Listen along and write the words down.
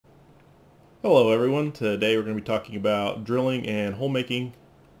Hello everyone, today we're going to be talking about drilling and hole making.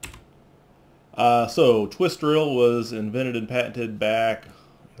 So twist drill was invented and patented back,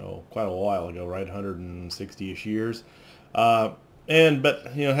 quite a while ago, right? 160-ish years. Uh, but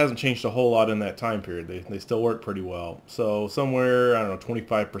it hasn't changed a whole lot in that time period. They still work pretty well. So somewhere, I don't know,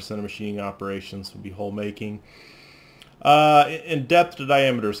 25% of machining operations would be hole making. In depth to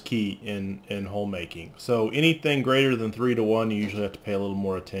diameter is key in hole making. So anything greater than 3 to 1, you usually have to pay a little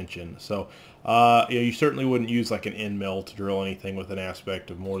more attention. So you certainly wouldn't use like an end mill to drill anything with an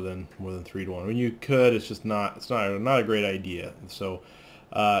aspect of more than 3 to 1. When you could, it's not a great idea. So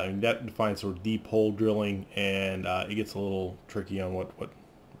and that defines sort of deep hole drilling, and it gets a little tricky on what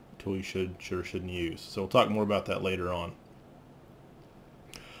tool you should or shouldn't use. So we'll talk more about that later on.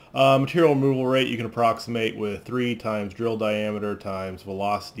 Material removal rate you can approximate with 3 times drill diameter times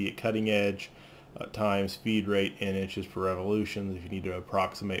velocity at cutting edge times feed rate in inches per revolution. If you need to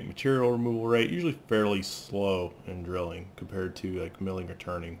approximate material removal rate, usually fairly slow in drilling compared to like milling or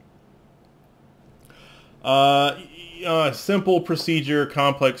turning. Simple procedure,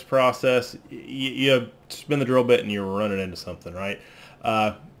 complex process. You spin the drill bit and you're running into something, right?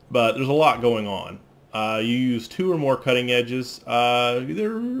 But there's a lot going on. You use 2 or more cutting edges.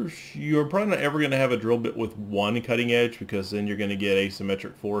 You're probably not ever going to have a drill bit with 1 cutting edge, because then you're going to get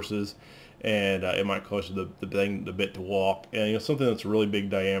asymmetric forces, and it might cause the bit to walk. And something that's a really big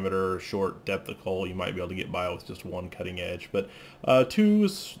diameter, short depth of hole, you might be able to get by with just 1 cutting edge. But 2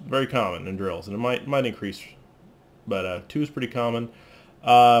 is very common in drills, and it might increase, but 2 is pretty common.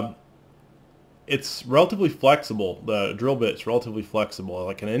 It's relatively flexible. The drill bit's relatively flexible.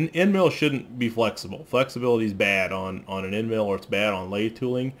 Like an end mill shouldn't be flexible. Flexibility is bad on an end mill, or it's bad on lathe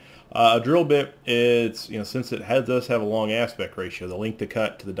tooling. A drill bit, since it does have a long aspect ratio, the length of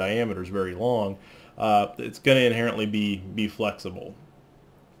cut to the diameter is very long. It's going to inherently be flexible.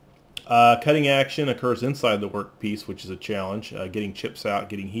 Cutting action occurs inside the workpiece, which is a challenge. Getting chips out,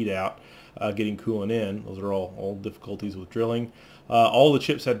 getting heat out, getting coolant in. Those are all difficulties with drilling. All the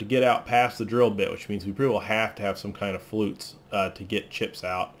chips have to get out past the drill bit, which means we pretty well have to have some kind of flutes to get chips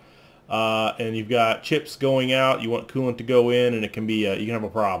out. And you've got chips going out, you want coolant to go in, and it can be you can have a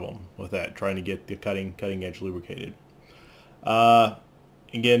problem with that, trying to get the cutting edge lubricated.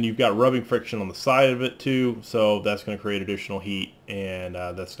 Again, you've got rubbing friction on the side of it too, so that's going to create additional heat, and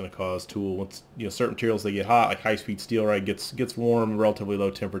that's going to cause tool, once certain materials, they get hot, like high-speed steel, right, gets warm, relatively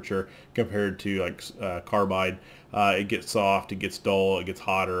low temperature compared to like carbide. It gets soft, it gets dull, it gets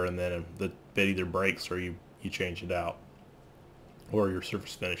hotter, and then the bit either breaks or you change it out, or your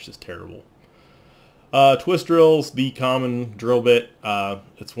surface finish is terrible. Twist drills, the common drill bit.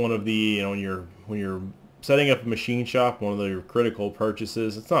 It's one of the, when you're setting up a machine shop, one of your critical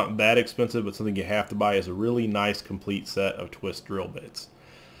purchases. It's not that expensive, but something you have to buy is a really nice complete set of twist drill bits.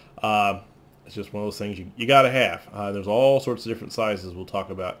 It's just one of those things you got to have. There's all sorts of different sizes we'll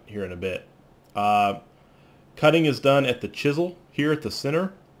talk about here in a bit. Cutting is done at the chisel here at the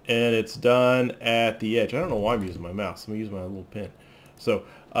center, and it's done at the edge. I don't know why I'm using my mouse. I'm going to use my little pen. So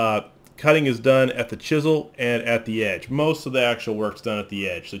cutting is done at the chisel and at the edge. Most of the actual work's done at the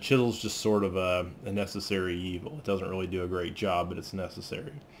edge. The chisel's just sort of a necessary evil. It doesn't really do a great job, but it's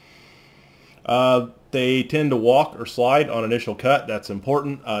necessary. They tend to walk or slide on initial cut. That's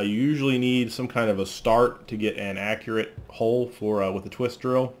important. You usually need some kind of a start to get an accurate hole for with a twist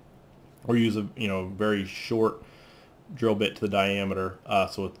drill, or use a very short drill bit to the diameter,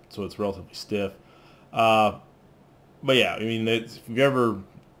 so it's relatively stiff. But yeah, I mean, if you've ever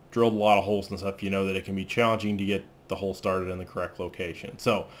drilled a lot of holes and stuff, you know that it can be challenging to get the hole started in the correct location.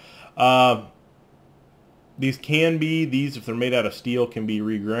 So these, if they're made out of steel, can be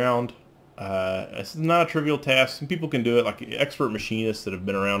reground. It's not a trivial task. Some people can do it, like expert machinists that have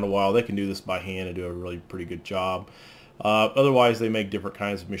been around a while. They can do this by hand and do a really pretty good job. Otherwise, they make different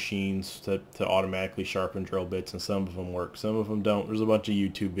kinds of machines to automatically sharpen drill bits, and some of them work, some of them don't. There's a bunch of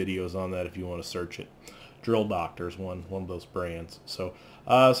YouTube videos on that if you want to search it. Drill Doctor's one of those brands. So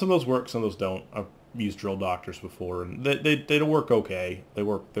some of those work, some of those don't. I've used Drill Doctors before, and they work okay. They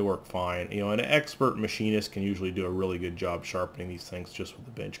work fine. An expert machinist can usually do a really good job sharpening these things just with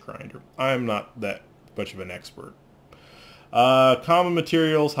a bench grinder. I'm not that much of an expert. Common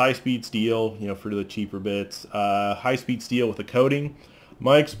materials: high-speed steel, for the cheaper bits. High-speed steel with a coating.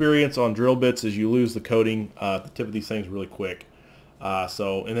 My experience on drill bits is you lose the coating at the tip of these things really quick.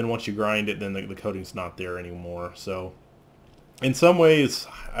 And then once you grind it, then the coating's not there anymore. So in some ways,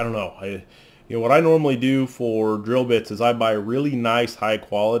 I don't know. What I normally do for drill bits is I buy really nice, high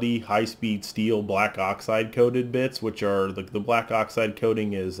quality, high speed steel black oxide coated bits, which are the black oxide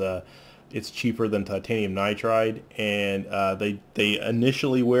coating is it's cheaper than titanium nitride, and they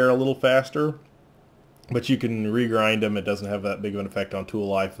initially wear a little faster, but you can regrind them. It doesn't have that big of an effect on tool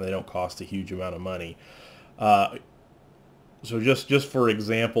life, and they don't cost a huge amount of money. So just for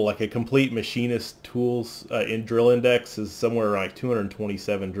example, like a complete machinist tools in drill index is somewhere around like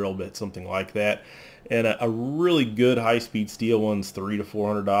 227 drill bits, something like that. And a really good high-speed steel one's $300 to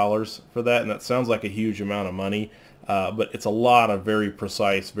 $400 for that, and that sounds like a huge amount of money, but it's a lot of very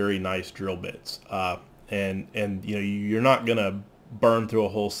precise, very nice drill bits. And you know, you're not gonna burn through a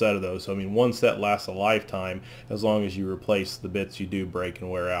whole set of those. So I mean, one set lasts a lifetime as long as you replace the bits you do break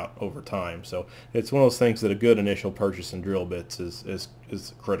and wear out over time. So it's one of those things that a good initial purchase in drill bits is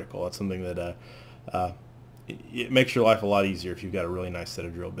critical. It's something that it makes your life a lot easier if you've got a really nice set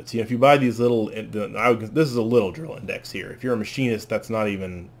of drill bits. You know, if you buy these little, this is a little drill index here. If you're a machinist, that's not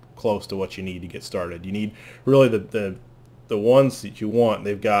even close to what you need to get started. You need really the ones that you want.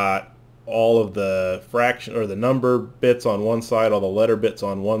 They've got all of the fraction or the number bits on one side, all the letter bits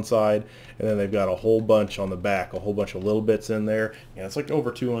on one side, and then they've got a whole bunch on the back, a whole bunch of little bits in there. And it's like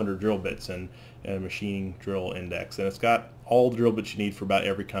over 200 drill bits in a machining drill index, and it's got all the drill bits you need for about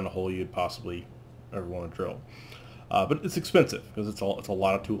every kind of hole you'd possibly ever want to drill. But it's expensive because it's a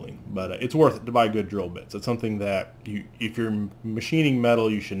lot of tooling, but it's worth it to buy good drill bits. It's something that if you're machining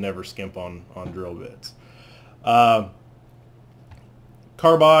metal, you should never skimp on drill bits.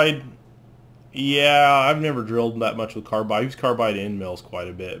 Carbide. Yeah, I've never drilled that much with carbide. I use carbide in mills quite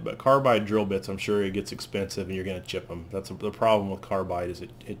a bit, but carbide drill bits, I'm sure it gets expensive and you're going to chip them. That's the problem with carbide, is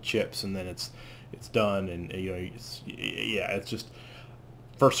it chips and then it's done, and you know, yeah, it's just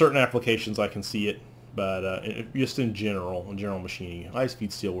for certain applications I can see it, but just in general machining,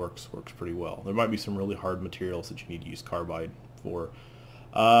 high-speed steel works pretty well. There might be some really hard materials that you need to use carbide for.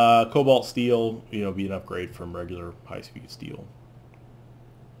 Cobalt steel, you know, be an upgrade from regular high-speed steel.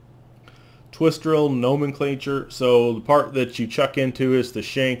 Twist drill nomenclature. So the part that you chuck into is the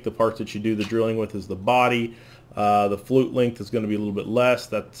shank. The part that you do the drilling with is the body. The flute length is going to be a little bit less.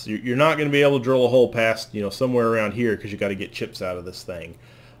 You're not going to be able to drill a hole past, you know, somewhere around here, because you got to get chips out of this thing.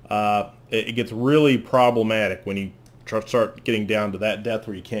 It gets really problematic when you start getting down to that depth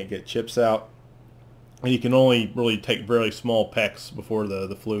where you can't get chips out, and you can only really take very small pecks before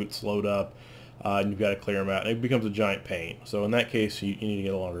the flutes load up, and you've got to clear them out, and it becomes a giant pain. So in that case, you need to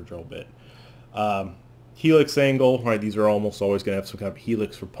get a longer drill bit. Helix angle, right? These are almost always going to have some kind of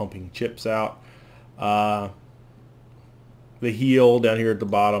helix for pumping chips out. The heel down here at the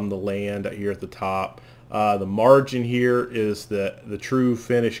bottom, the land out here at the top. The margin here is the true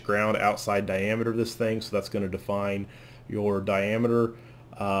finished ground outside diameter of this thing, so that's going to define your diameter.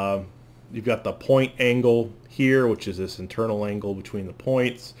 You've got the point angle here, which is this internal angle between the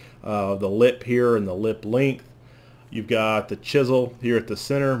points. The lip here and the lip length. You've got the chisel here at the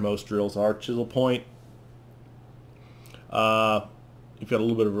center. Most drills are chisel point. You've got a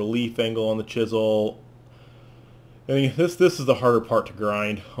little bit of relief angle on the chisel. I mean, this is the harder part to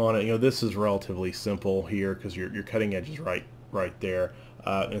grind on it. You know, this is relatively simple here because your cutting edge is right there.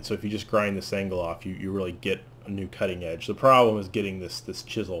 And so if you just grind this angle off, you really get a new cutting edge. The problem is getting this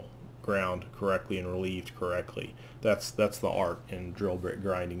chisel ground correctly and relieved correctly. That's the art in drill bit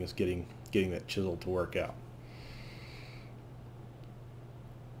grinding, is getting that chisel to work out.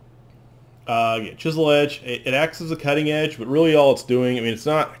 Yeah, chisel edge, it acts as a cutting edge, but really all it's doing, I mean, it's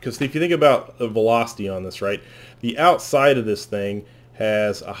not, because if you think about the velocity on this, right, the outside of this thing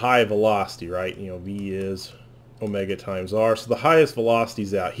has a high velocity, right? You know, V is omega times R, so the highest velocity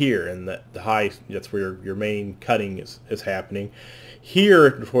is out here, and the high, that's where your main cutting is happening.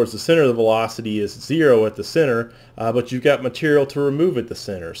 Here, towards the center, the velocity is 0 at the center, but you've got material to remove at the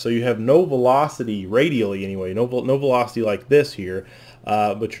center, so you have no velocity radially anyway, no velocity like this here.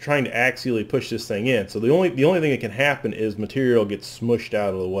 But you're trying to axially push this thing in. So the only thing that can happen is material gets smushed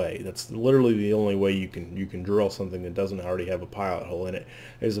out of the way. That's literally the only way you can drill something that doesn't already have a pilot hole in it,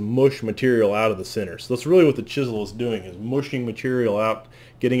 is to mush material out of the center. So that's really what the chisel is doing, is mushing material out,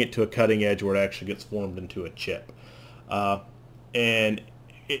 getting it to a cutting edge where it actually gets formed into a chip. And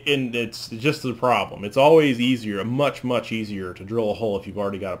it's just the problem. It's always easier, much easier to drill a hole if you've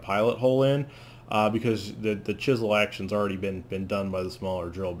already got a pilot hole in. Because the chisel action's already been done by the smaller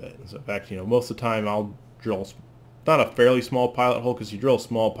drill bit. So in fact, you know, most of the time I'll drill not a fairly small pilot hole, because you drill a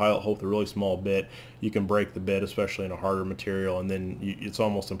small pilot hole with a really small bit, you can break the bit, especially in a harder material, and then it's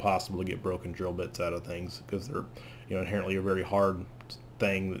almost impossible to get broken drill bits out of things, because they're, you know, inherently a very hard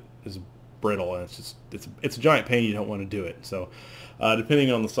thing that is brittle, and it's a giant pain. You don't want to do it. So depending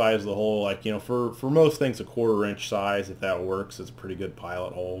on the size of the hole, like, you know, for most things, a 1/4 inch size, if that works, it's a pretty good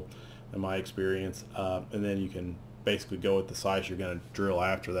pilot hole in my experience. And then you can basically go with the size you're going to drill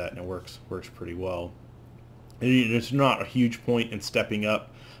after that, and it works pretty well. And there's not a huge point in stepping up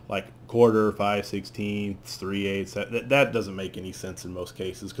like quarter, 5/16, 3/8. That doesn't make any sense in most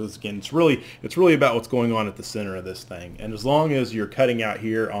cases, because again, it's really about what's going on at the center of this thing. And as long as you're cutting out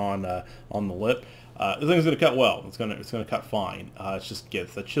here on the lip, the thing's going to cut well. It's going to cut fine. It's just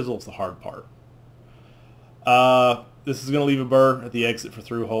the chisel's the hard part. This is going to leave a burr at the exit for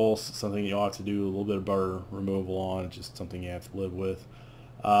through holes. Something you'll have to do a little bit of burr removal on. It's just something you have to live with.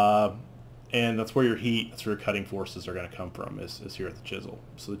 And that's where that's where your cutting forces are going to come from, is here at the chisel.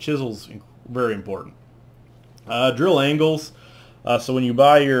 So the chisel's very important. Drill angles. So when you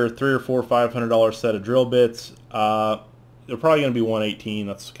buy your $300 or $400, $500 set of drill bits, they're probably going to be 118.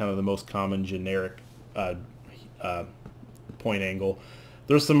 That's kind of the most common generic point angle.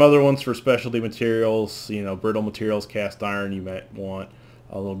 There's some other ones for specialty materials, brittle materials, cast iron, you might want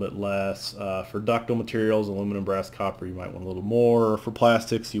a little bit less. For ductile materials, aluminum, brass, copper, you might want a little more. For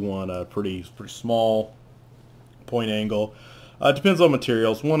plastics, you want a pretty small point angle. It depends on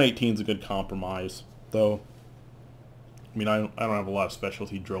materials. 118 is a good compromise, though. I mean, I don't have a lot of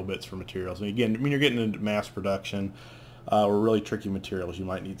specialty drill bits for materials. Again, you're getting into mass production or really tricky materials. You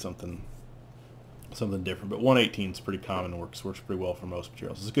might need something different, but 118 is pretty common and works pretty well for most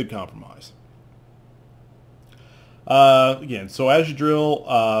materials. It's a good compromise. Again, so as you drill,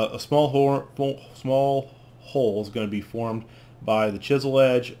 a small hole is going to be formed by the chisel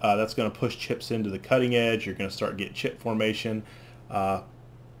edge. That's going to push chips into the cutting edge. You're going to start getting chip formation on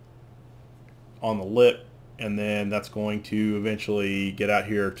the lip, and then that's going to eventually get out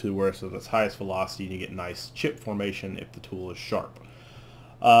here to where it's at its highest velocity, and you get nice chip formation if the tool is sharp.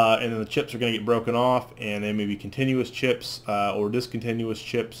 And then the chips are going to get broken off, and they may be continuous chips or discontinuous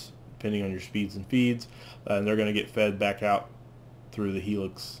chips, depending on your speeds and feeds, and they're going to get fed back out through the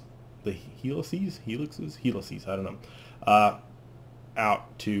helices, I don't know,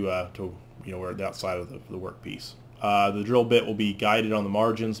 out to where the outside of the workpiece. The drill bit will be guided on the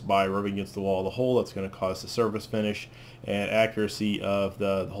margins by rubbing against the wall of the hole. That's going to cause the surface finish and accuracy of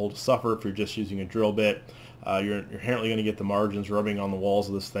the hole to suffer if you're just using a drill bit. You're inherently going to get the margins rubbing on the walls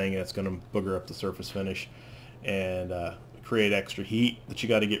of this thing, and it's going to booger up the surface finish and create extra heat that you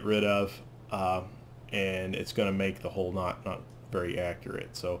got to get rid of, and it's going to make the hole not very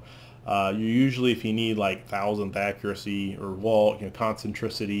accurate. So you usually, if you need like thousandth accuracy or wall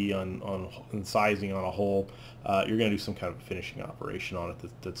concentricity on sizing on a hole, you're going to do some kind of finishing operation on it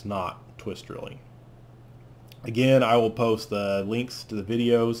that's not twist drilling. Again, I will post the links to the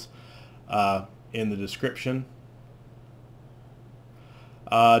videos in the description.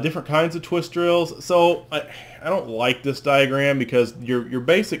 Different kinds of twist drills. So I don't like this diagram, because your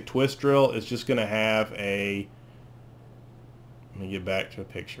basic twist drill is just going to have a, let me get back to a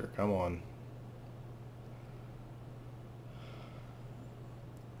picture, come on.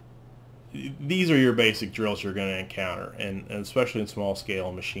 These are your basic drills you're going to encounter, and especially in small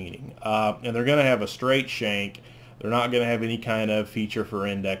scale machining. And they're going to have a straight shank. They're not going to have any kind of feature for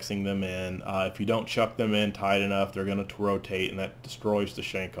indexing them in. If you don't chuck them in tight enough, they're going to rotate, and that destroys the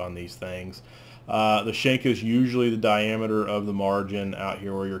shank on these things. The shank is usually the diameter of the margin out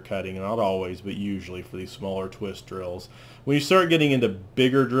here where you're cutting, not always, but usually for these smaller twist drills. When you start getting into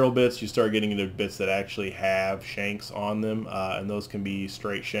bigger drill bits, you start getting into bits that actually have shanks on them, and those can be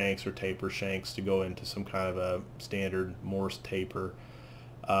straight shanks or taper shanks to go into some kind of a standard Morse taper.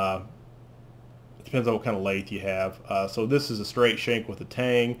 It depends on what kind of lathe you have. So this is a straight shank with a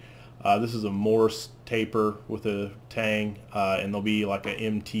tang. This is a Morse taper with a tang, and there'll be like a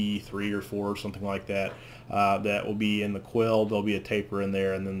MT3 or 4 or something like that. That will be in the quill. There'll be a taper in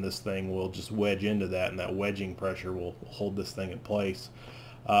there, and then this thing will just wedge into that, and that wedging pressure will hold this thing in place.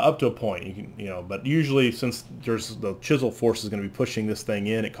 Up to a point, you can, but usually, since there's the chisel force is going to be pushing this thing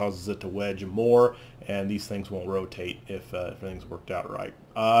in, it causes it to wedge more, and these things won't rotate if everything's worked out right.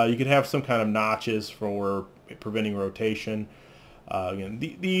 You could have some kind of notches for preventing rotation. Again,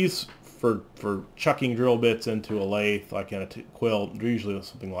 these for chucking drill bits into a lathe, like in a quill, usually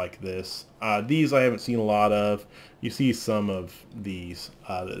something like this. These I haven't seen a lot of. You see some of these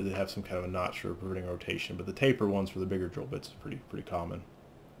that have some kind of a notch for preventing rotation, but the taper ones for the bigger drill bits is pretty common.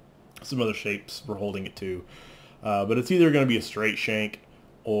 Some other shapes for holding it too, but it's either going to be a straight shank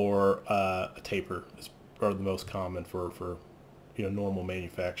or a taper are the most common for normal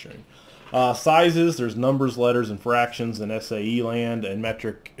manufacturing. Sizes, there's numbers, letters, and fractions in SAE land, and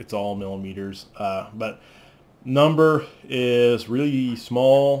metric, it's all millimeters. But number is really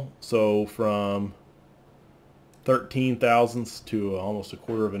small, so from 13 thousandths to almost a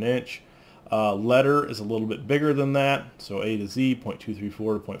quarter of an inch. Letter is a little bit bigger than that, so A to Z,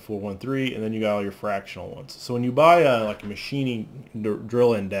 0.234 to 0.413, and then you got all your fractional ones. So when you buy like a machining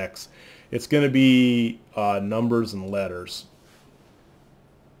drill index, it's going to be numbers and letters.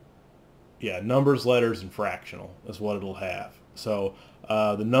 Yeah, numbers, letters, and fractional is what it'll have. So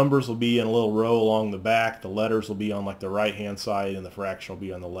the numbers will be in a little row along the back, the letters will be on like the right-hand side, and the fractional will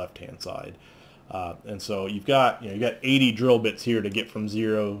be on the left-hand side. And so you've got 80 drill bits here to get from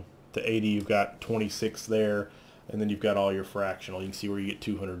 0 to 80. You've got 26 there, and then you've got all your fractional. You can see where you get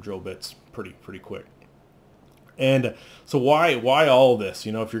 200 drill bits pretty quick. And so why all this?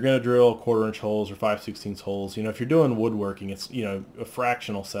 If you're going to drill 1/4 inch holes or 5/16 holes, if you're doing woodworking, it's a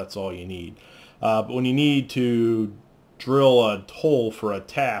fractional set's all you need. But when you need to drill a hole for a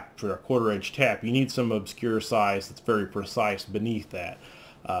tap, for a 1/4 inch tap, you need some obscure size that's very precise beneath that.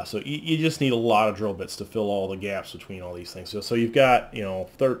 So you just need a lot of drill bits to fill all the gaps between all these things. So you've got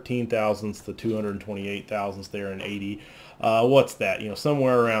 13 thousandths to 228 thousandths there in 80. What's that?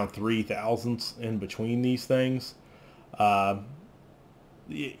 Somewhere around 3 thousandths in between these things. Yeah,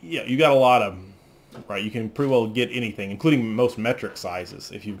 you got a lot of them, right? You can pretty well get anything, including most metric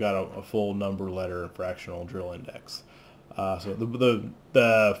sizes, if you've got a full number, letter, and fractional drill index. So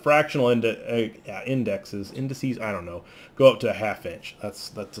the fractional indices, I don't know, go up to a 1/2 inch.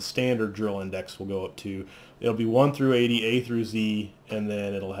 That's a standard drill index. Will go up to, it'll be 1 through 80, A through Z, and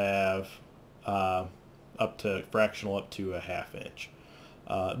then it'll have up to fractional up to a 1/2 inch.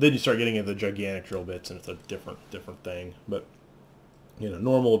 Then you start getting into the gigantic drill bits, and it's a different thing. But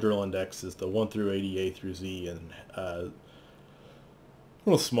normal drill index is the 1 through 80, A through Z, and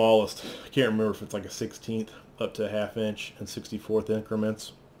one of the smallest, I can't remember if it's like a 16th up to a 1/2 inch and 64th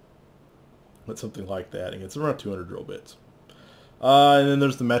increments, but something like that, and it's around 200 drill bits. And then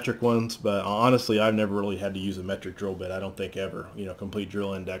there's the metric ones, but honestly I've never really had to use a metric drill bit. I don't think ever. Complete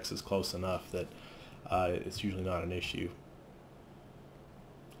drill index is close enough that it's usually not an issue.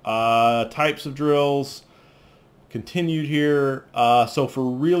 Types of drills continued here. So for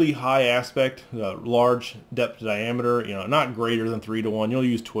really high aspect, large depth diameter, not greater than 3:1. You'll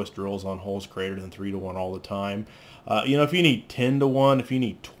use twist drills on holes greater than 3:1 all the time. If you need 10:1, if you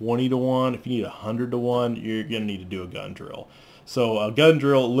need 20:1, if you need 100:1, you're going to need to do a gun drill. So a gun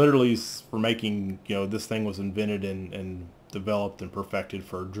drill literally is for making, this thing was invented and developed and perfected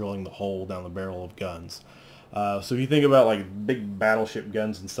for drilling the hole down the barrel of guns. So if you think about like big battleship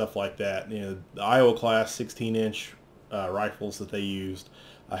guns and stuff like that, the Iowa class 16-inch rifles that they used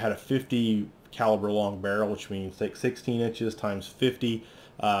had a 50 caliber long barrel, which means take 16 inches times 50.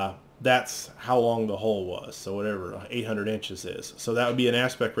 That's how long the hole was. So whatever 800 inches is. So that would be an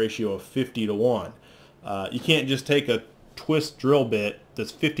aspect ratio of 50:1. You can't just take a twist drill bit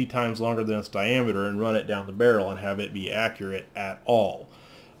that's 50 times longer than its diameter and run it down the barrel and have it be accurate at all.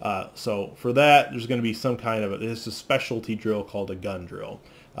 So for that, there's going to be some kind of it's a specialty drill called a gun drill,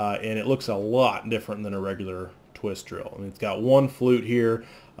 and it looks a lot different than a regular twist drill. I mean, it's got one flute here,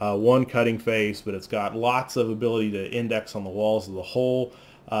 one cutting face, but it's got lots of ability to index on the walls of the hole.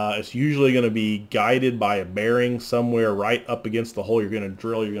 It's usually going to be guided by a bearing somewhere right up against the hole you're going to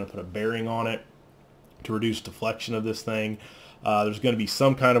drill. You're going to put a bearing on it to reduce deflection of this thing. There's going to be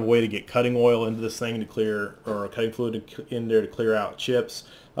some kind of way to get cutting oil into this thing to clear, or cutting fluid in there to clear out chips.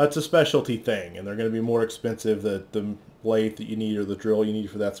 It's a specialty thing, and they're going to be more expensive. The lathe that you need or the drill you need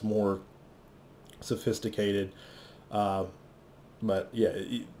for that's more sophisticated. But yeah,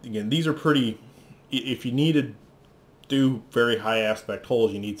 again, these are pretty, if you need to do very high aspect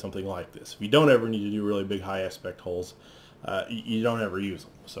holes, you need something like this. If you don't ever need to do really big high aspect holes, you don't ever use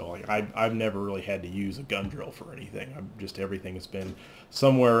them. So like I've never really had to use a gun drill for anything. Everything has been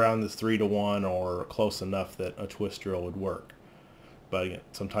somewhere around this 3:1 or close enough that a twist drill would work. But again,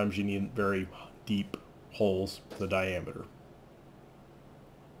 sometimes you need very deep holes, the diameter.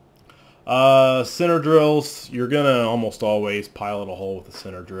 Center drills, you're gonna almost always pilot a hole with a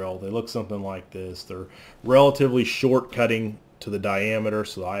center drill. They look something like this. They're relatively short cutting to the diameter,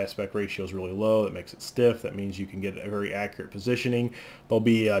 so the high aspect ratio is really low. That makes it stiff. That means you can get a very accurate positioning. There'll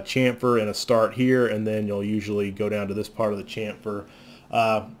be a chamfer and a start here, and then you'll usually go down to this part of the chamfer.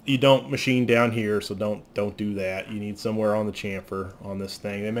 You don't machine down here, so don't do that. You need somewhere on the chamfer on this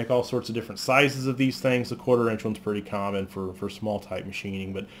thing. They make all sorts of different sizes of these things. The 1/4 inch one's pretty common for small type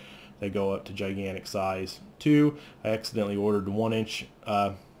machining, but they go up to gigantic size too. I accidentally ordered 1 inch.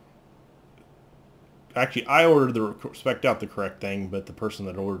 Actually, I spec'd out the correct thing, but the person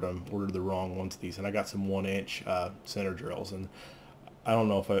that ordered them ordered the wrong ones of these, and I got some 1 inch center drills, and I don't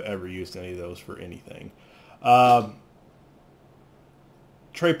know if I've ever used any of those for anything.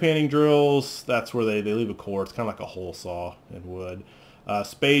 Tray panning drills, that's where they leave a core. It's kind of like a hole saw in wood.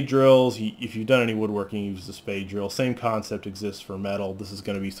 Spade drills, if you've done any woodworking, use the spade drill. Same concept exists for metal. This is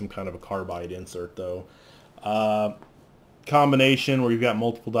going to be some kind of a carbide insert though. Combination where you've got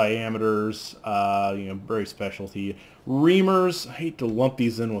multiple diameters, very specialty. Reamers, I hate to lump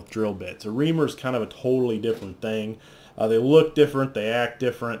these in with drill bits. A reamer is kind of a totally different thing. They look different, they act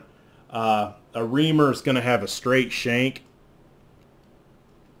different. A reamer is going to have a straight shank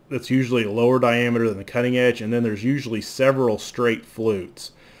that's usually a lower diameter than the cutting edge, and then there's usually several straight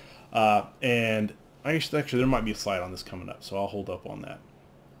flutes. And actually there might be a slide on this coming up, so I'll hold up on that.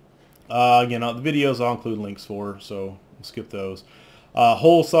 Again, the videos I'll include links for, so we'll skip those.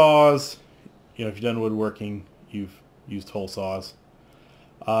 Hole saws, if you've done woodworking, you've used hole saws.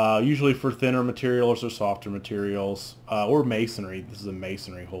 Usually for thinner materials or softer materials, or masonry. This is a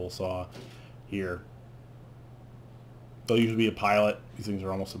masonry hole saw here. They'll usually be a pilot. These things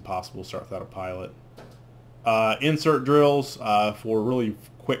are almost impossible to start without a pilot. Insert drills for really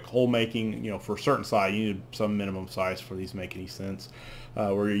quick hole making. For a certain size, you need some minimum size for these to make any sense.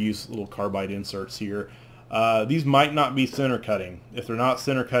 Where you use little carbide inserts here. These might not be center cutting. If they're not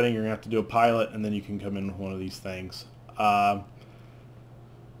center cutting, you're going to have to do a pilot, and then you can come in with one of these things. I've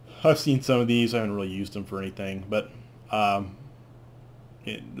seen some of these. I haven't really used them for anything, but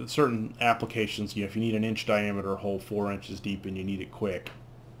certain applications, if you need an inch diameter hole 4 inches deep and you need it quick,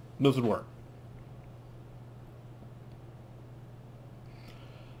 those would work.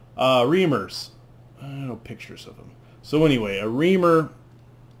 Reamers, I don't know pictures of them. So anyway, a reamer,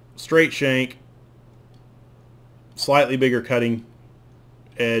 straight shank, slightly bigger cutting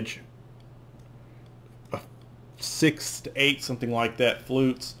edge, 6 to 8, something like that,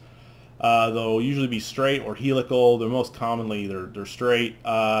 flutes. They'll usually be straight or helical. They're most commonly they're straight.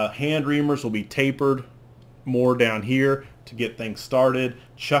 Hand reamers will be tapered more down here to get things started.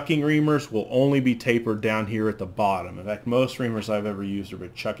 Chucking reamers will only be tapered down here at the bottom. In fact, most reamers I've ever used are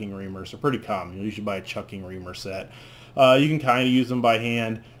chucking reamers. They're pretty common. You'll usually buy a chucking reamer set. You can kind of use them by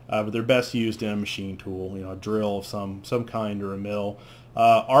hand, but they're best used in a machine tool, a drill of some kind or a mill.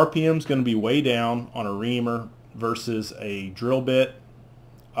 RPM is going to be way down on a reamer versus a drill bit.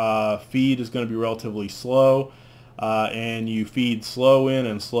 Feed is going to be relatively slow, and you feed slow in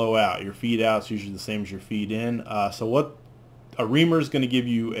and slow out. Your feed out is usually the same as your feed in. So what a reamer is going to give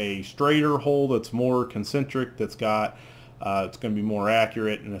you a straighter hole that's more concentric, that's got it's going to be more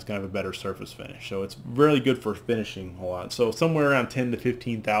accurate, and it's going to have a better surface finish. So it's really good for finishing a lot. So somewhere around 10 to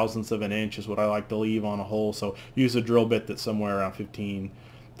 15 thousandths of an inch is what I like to leave on a hole. So use a drill bit that's somewhere around 15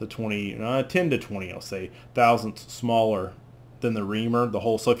 to 20, 10 to 20, I'll say, thousandths smaller than the reamer, the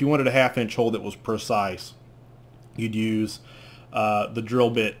hole. So if you wanted a 1/2 inch hole that was precise, you'd use the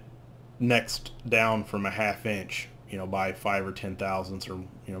drill bit next down from a 1/2 inch, by 5 or 10 thousandths, or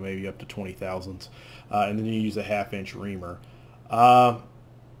maybe up to 20 thousandths, and then you use a 1/2 inch reamer.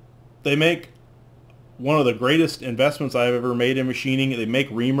 They make one of the greatest investments I've ever made in machining. They make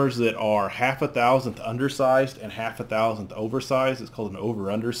reamers that are 1/2 thousandth undersized and 1/2 thousandth oversized. It's called an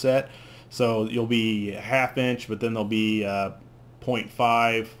over-under set. So you'll be 1/2 inch, but then there'll be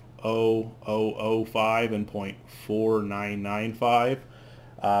 0.5005 and 0.4995.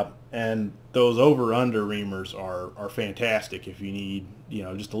 And those over-under reamers are fantastic if you need,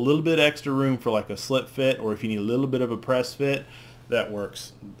 just a little bit extra room for like a slip fit, or if you need a little bit of a press fit. That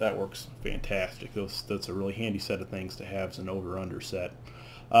works fantastic. That's a really handy set of things to have as an over-under set.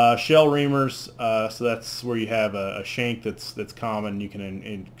 Shell reamers, so that's where you have a shank that's common. You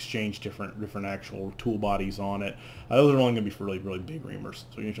can exchange different actual tool bodies on it. Those are only going to be for really big reamers.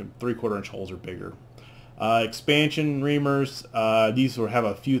 So usually 3/4 inch holes or bigger. Expansion reamers, these will have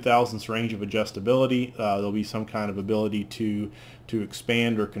a few thousandths range of adjustability. There'll be some kind of ability to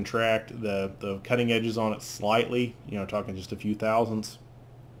expand or contract the cutting edges on it slightly, talking just a few thousandths.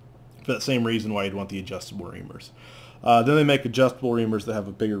 For that same reason why you'd want the adjustable reamers. Then they make adjustable reamers that have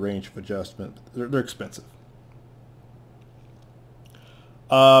a bigger range of adjustment. They're expensive.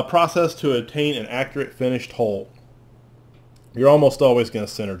 Process to attain an accurate finished hole. You're almost always going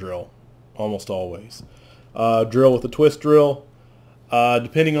to center drill. Almost always. Drill with a twist drill.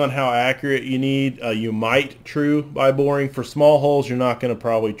 Depending on how accurate you need, you might true by boring. For small holes, you're not going to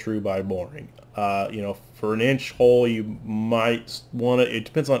probably true by boring. For an inch hole, you might want to. It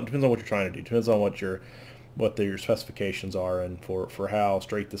depends on what you're trying to do. It depends on what your specifications are, and for how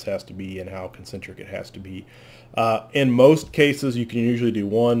straight this has to be and how concentric it has to be. In most cases, you can usually do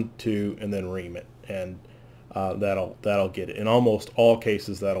 1, 2, and then ream it, and that'll get it. In almost all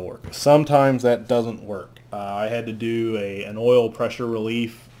cases, that'll work. Sometimes that doesn't work. I had to do an oil pressure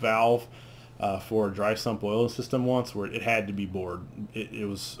relief valve for a dry sump oil system once, where it had to be bored. It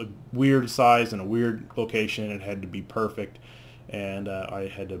was a weird size and a weird location. It had to be perfect, and I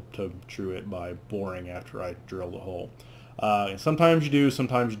had to true it by boring after I drilled a hole. And sometimes you do,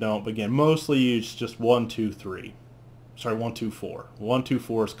 sometimes you don't. But again, mostly it's just 1, 2, 3. Sorry, 1, 2, 4. 1, 2,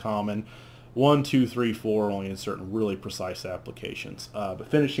 4 is common. 1, 2, 3, 4 only in certain really precise applications. But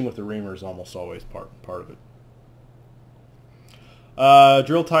finishing with the reamer is almost always part of it.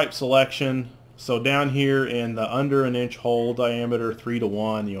 Drill type selection. So down here in the under an inch hole diameter, 3 to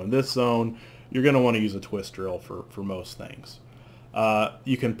 1, in this zone, you're going to want to use a twist drill for most things.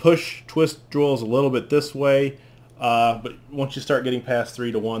 You can push twist drills a little bit this way, but once you start getting past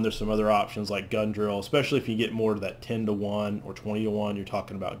 3 to 1, there's some other options like gun drill, especially if you get more to that 10 to 1 or 20 to 1, you're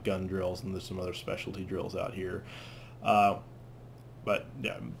talking about gun drills, and there's some other specialty drills out here. But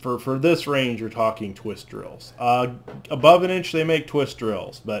yeah, for this range, you're talking twist drills. Above an inch, they make twist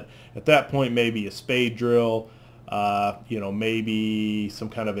drills, but at that point, maybe a spade drill, maybe some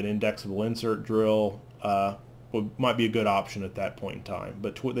kind of an indexable insert drill might be a good option at that point in time.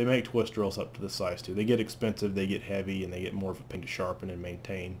 But they make twist drills up to this size too. They get expensive, they get heavy, and they get more of a pain to sharpen and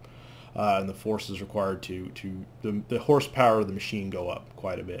maintain. And the forces required the horsepower of the machine go up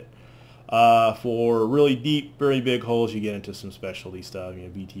quite a bit. For really deep, very big holes, you get into some specialty stuff,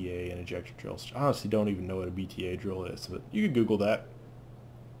 BTA and ejector drills. I honestly don't even know what a BTA drill is, but you can Google that.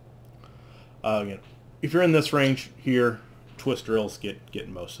 Again, if you're in this range here, twist drills get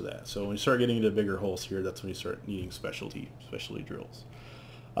most of that. So when you start getting into bigger holes here, that's when you start needing specialty drills.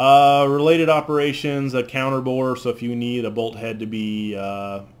 Related operations, a counter bore. So if you need a bolt head to be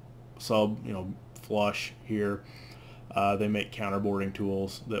flush here, they make counterboring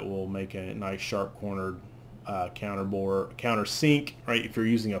tools that will make a nice sharp-cornered counter sink. Right, if you're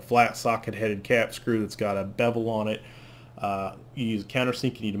using a flat socket-headed cap screw that's got a bevel on it, you use a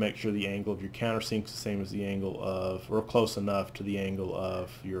countersink. You need to make sure the angle of your countersink is the same as the angle of, or close enough to the angle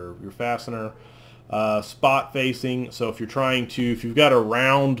of your fastener. Spot facing. So if you've got a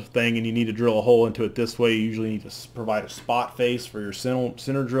round thing and you need to drill a hole into it this way, you usually need to provide a spot face for your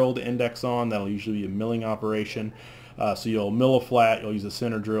center drill to index on. That'll usually be a milling operation. So you'll mill a flat, you'll use a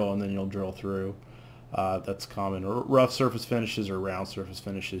center drill, and then you'll drill through. That's common. Rough surface finishes or round surface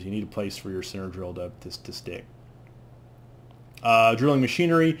finishes, you need a place for your center drill to stick. Drilling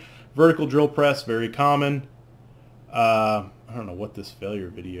machinery, vertical drill press, very common. I don't know what this failure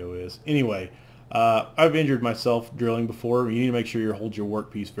video is. Anyway, I've injured myself drilling before. You need to make sure you hold your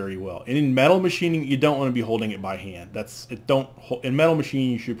workpiece very well. And in metal machining, you don't want to be holding it by hand. In metal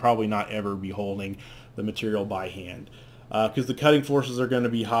machining, you should probably not ever be holding the material by hand, because the cutting forces are going to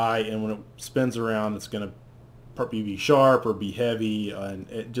be high, and when it spins around, it's going to probably be sharp or be heavy,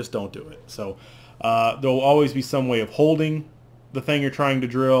 and just don't do it. So there will always be some way of holding the thing you're trying to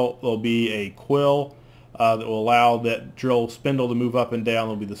drill. There'll be a quill that will allow that drill spindle to move up and down.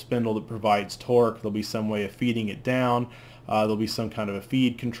 There'll be the spindle that provides torque. There'll be some way of feeding it down. There'll be some kind of a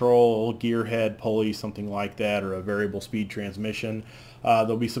feed control, gear head, pulley, something like that, or a variable speed transmission.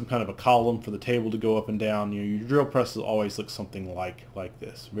 There'll be some kind of a column for the table to go up and down. Your drill presses always look something like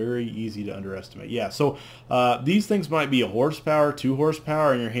this. Very easy to underestimate. Yeah, so these things might be a horsepower, 2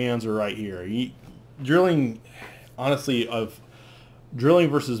 horsepower, and your hands are right here. Drilling, honestly, drilling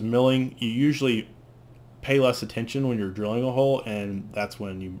versus milling, you usually pay less attention when you're drilling a hole, and that's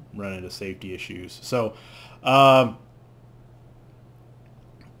when you run into safety issues. So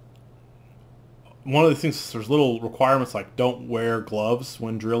one of the things, there's little requirements like don't wear gloves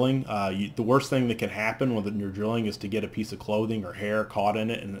when drilling. The worst thing that can happen when you're drilling is to get a piece of clothing or hair caught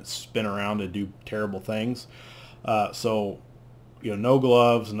in it and it spin around and do terrible things. So no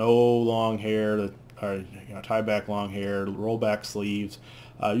gloves, no long hair, or tie back long hair, roll back sleeves.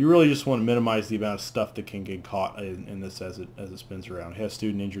 You really just want to minimize the amount of stuff that can get caught in this as it spins around. I had a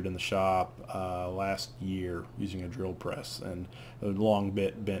student injured in the shop last year using a drill press, and a long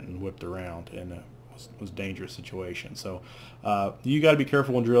bit bent and whipped around, and it was a dangerous situation. So you got to be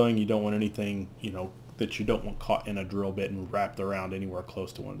careful when drilling. You don't want anything that you don't want caught in a drill bit and wrapped around anywhere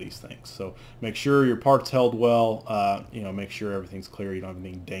close to one of these things. So make sure your part's held well. Make sure everything's clear. You don't have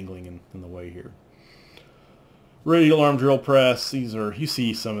anything dangling in the way here. Radial arm drill press. You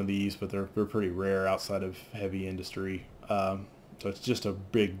see some of these, but they're pretty rare outside of heavy industry. So it's just a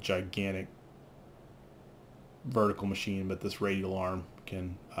big, gigantic vertical machine, but this radial arm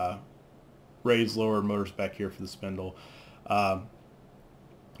can raise, lower motors back here for the spindle.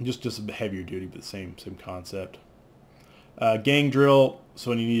 Just a heavier duty, but the same concept. Gang drill. So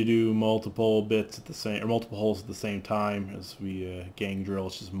when you need to do multiple bits multiple holes at the same time, as we gang drill,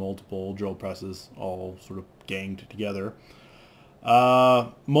 it's just multiple drill presses all sort of ganged together.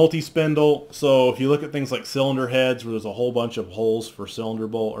 Multi-spindle. So if you look at things like cylinder heads, where there's a whole bunch of holes for cylinder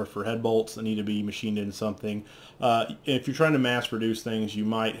bolt or for head bolts that need to be machined into something. If you're trying to mass produce things, you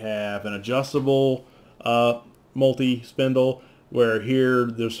might have an adjustable multi-spindle, where here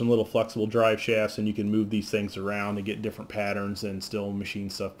there's some little flexible drive shafts and you can move these things around and get different patterns and still machine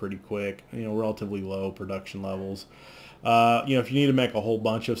stuff pretty quick. Relatively low production levels. If you need to make a whole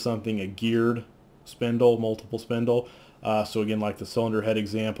bunch of something, a geared spindle, multiple spindle. So again, like the cylinder head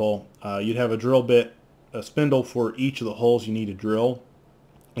example, you'd have a drill bit, a spindle for each of the holes you need to drill,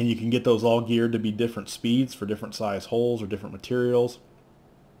 and you can get those all geared to be different speeds for different size holes or different materials,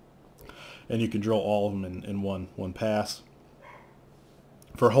 and you can drill all of them in one pass.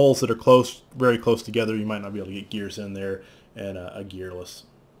 For holes that are very close together, you might not be able to get gears in there, and a gearless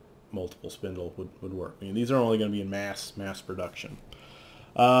multiple spindle would work. These are only going to be in mass production.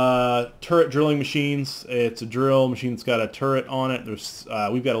 Turret drilling machines. It's a drill machine that's got a turret on it.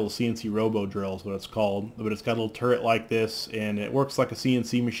 We've got a little CNC robo drill is what it's called, but it's got a little turret like this, and it works like a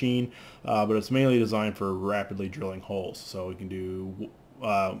CNC machine, but it's mainly designed for rapidly drilling holes. So we can do,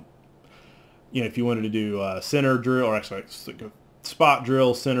 if you wanted to do center drill, or actually like a spot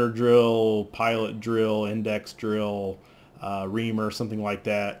drill, center drill, pilot drill, index drill, reamer, something like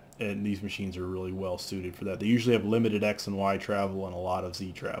that. And these machines are really well suited for that. They usually have limited X and Y travel and a lot of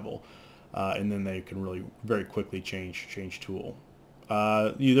Z travel, and then they can really very quickly change tool.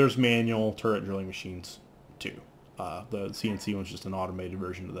 There's manual turret drilling machines too. The CNC one's just an automated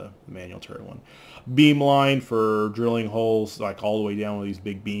version of the manual turret one. Beam line for drilling holes like all the way down with these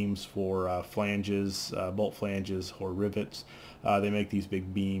big beams for flanges, bolt flanges, or rivets. They make these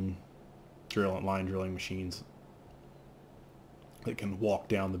big beam line drilling machines that can walk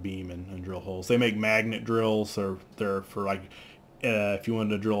down the beam and drill holes. They make magnet drills. They're for like if you wanted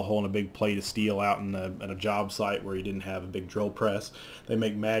to drill a hole in a big plate of steel out at a job site where you didn't have a big drill press. They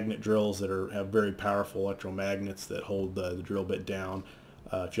make magnet drills that have very powerful electromagnets that hold the drill bit down.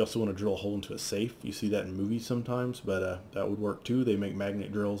 If you also want to drill a hole into a safe, you see that in movies sometimes, but that would work too. They make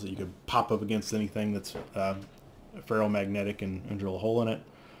magnet drills that you could pop up against anything that's ferromagnetic and drill a hole in it.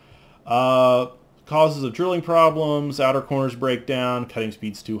 Causes of drilling problems: outer corners break down, cutting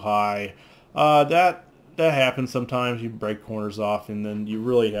speed's too high. That happens sometimes. You break corners off, and then you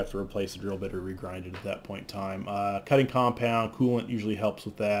really have to replace the drill bit or regrind it at that point in time. Cutting compound, coolant usually helps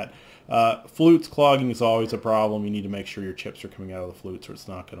with that. Flutes clogging is always a problem. You need to make sure your chips are coming out of the flutes or it's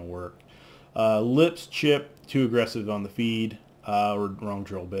not going to work. Lips chip, too aggressive on the feed, or wrong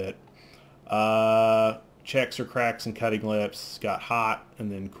drill bit. Checks or cracks in cutting lips, got hot and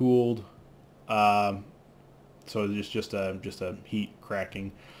then cooled. So it's just a heat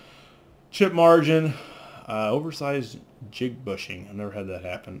cracking. Chip margin, oversized jig bushing. I've never had that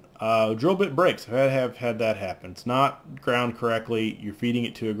happen. Drill bit breaks. I've had that happen. It's not ground correctly. You're feeding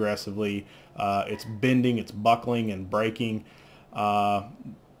it too aggressively. It's bending, it's buckling and breaking. The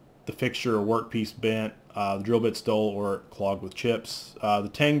fixture or workpiece bent. The drill bit's dull or clogged with chips. The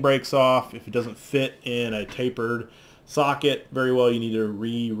tang breaks off if it doesn't fit in a tapered socket very well. You need to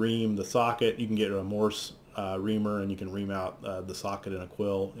re-ream the socket. You can get a Morse reamer, and you can ream out the socket in a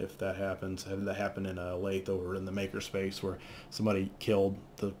quill if that happens. I had that happen in a lathe over in the makerspace where somebody killed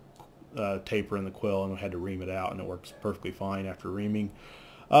the taper in the quill and had to ream it out, and it works perfectly fine after reaming.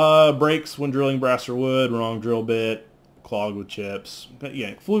 Breaks when drilling brass or wood, wrong drill bit, clogged with chips. But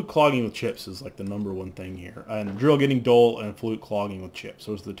yeah, flute clogging with chips is like the #1 thing here. And drill getting dull and flute clogging with chips.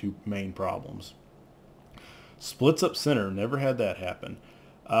 Those are the two main problems. Splits up center. Never had that happen.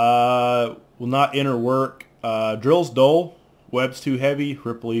 Will not enter work. Drill's dull. Web's too heavy.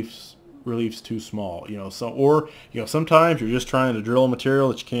 Rip relief's too small. Sometimes you're just trying to drill a material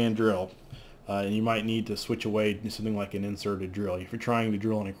that you can't drill. And you might need to switch away to something like an inserted drill. If you're trying to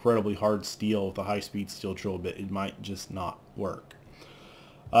drill an incredibly hard steel with a high-speed steel drill bit, it might just not work.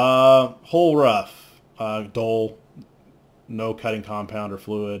 Hole rough. Dull. No cutting compound or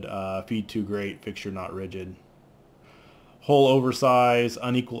fluid. Feed too great. Fixture not rigid. Hole oversize,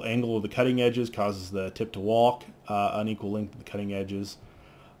 unequal angle of the cutting edges causes the tip to walk, unequal length of the cutting edges.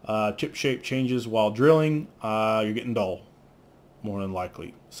 Chip shape changes while drilling, you're getting dull, more than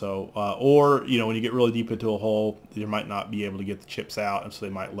likely. So, when you get really deep into a hole, you might not be able to get the chips out, and so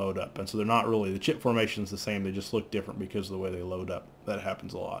they might load up. And so they're not really, the chip formation is the same, they just look different because of the way they load up. That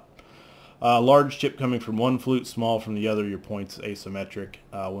happens a lot. Large chip coming from one flute, small from the other. Your point's asymmetric.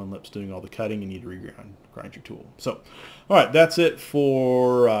 One lip's doing all the cutting. You need to grind your tool. So, all right, that's it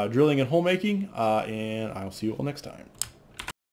for drilling and hole making, and I'll see you all next time.